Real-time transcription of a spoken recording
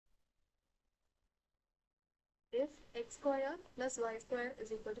if x square plus y square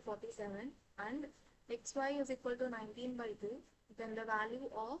is equal to 47 and xy is equal to 19 by 2, then the value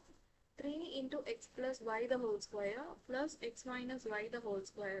of 3 into x plus y the whole square plus x minus y the whole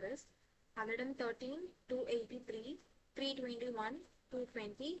square is 113, 283, 321,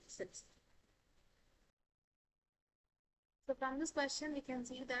 226. So from this question we can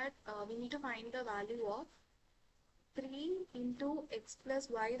see that we need to find the value of 3 into x plus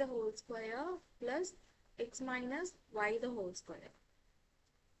y the whole square plus x minus y the whole square.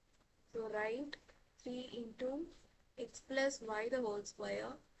 So write 3 into x plus y the whole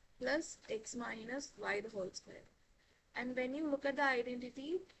square plus x minus y the whole square. And when you look at the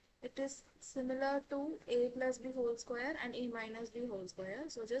identity, it is similar to a plus b whole square and a minus b whole square.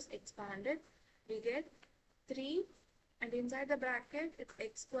 So just expand it. We get 3, and inside the bracket it's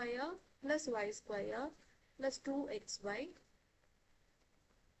x square plus y square plus 2xy.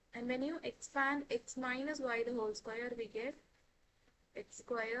 And when you expand x minus y the whole square, we get x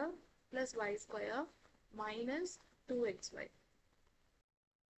square plus y square minus 2xy.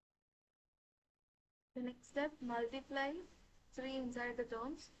 The next step, multiply 3 inside the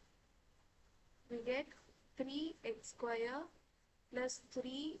terms. We get 3x square plus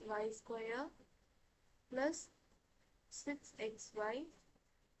 3y square plus 6xy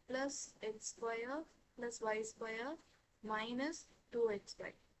plus x square plus y square minus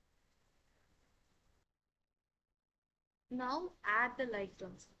 2xy. Now add the like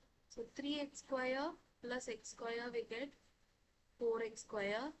terms. So 3x square plus x square we get 4x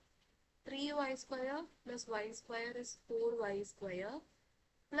square. 3y square plus y square is 4y square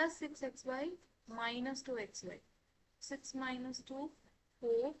plus 6xy minus 2xy. 6 minus 2,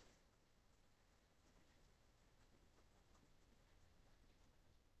 4.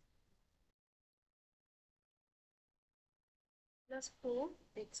 Plus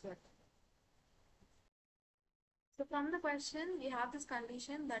 4xy. So from the question, we have this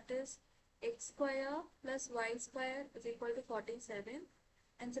condition, that is x square plus y square is equal to 47.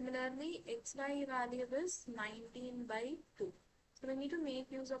 And similarly, xy value is 19 by 2. So we need to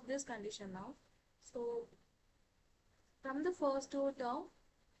make use of this condition now. So from the first two term,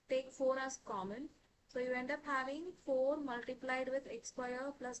 take 4 as common. So you end up having 4 multiplied with x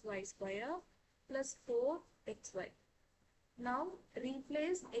square plus y square plus 4xy. Now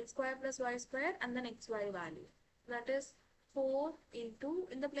replace x square plus y square and then xy value. That is 4 into,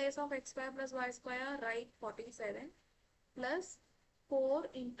 in the place of x square plus y square, write 47 plus 4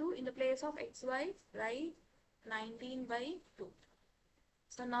 into, in the place of xy, write 19 by 2.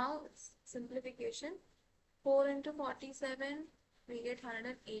 So now simplification. 4 into 47, we get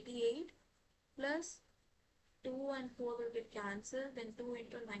 188 plus 2 and 4 will get cancelled. Then 2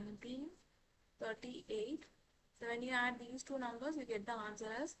 into 19, 38. So when you add these two numbers, you get the answer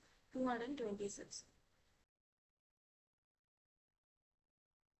as 226.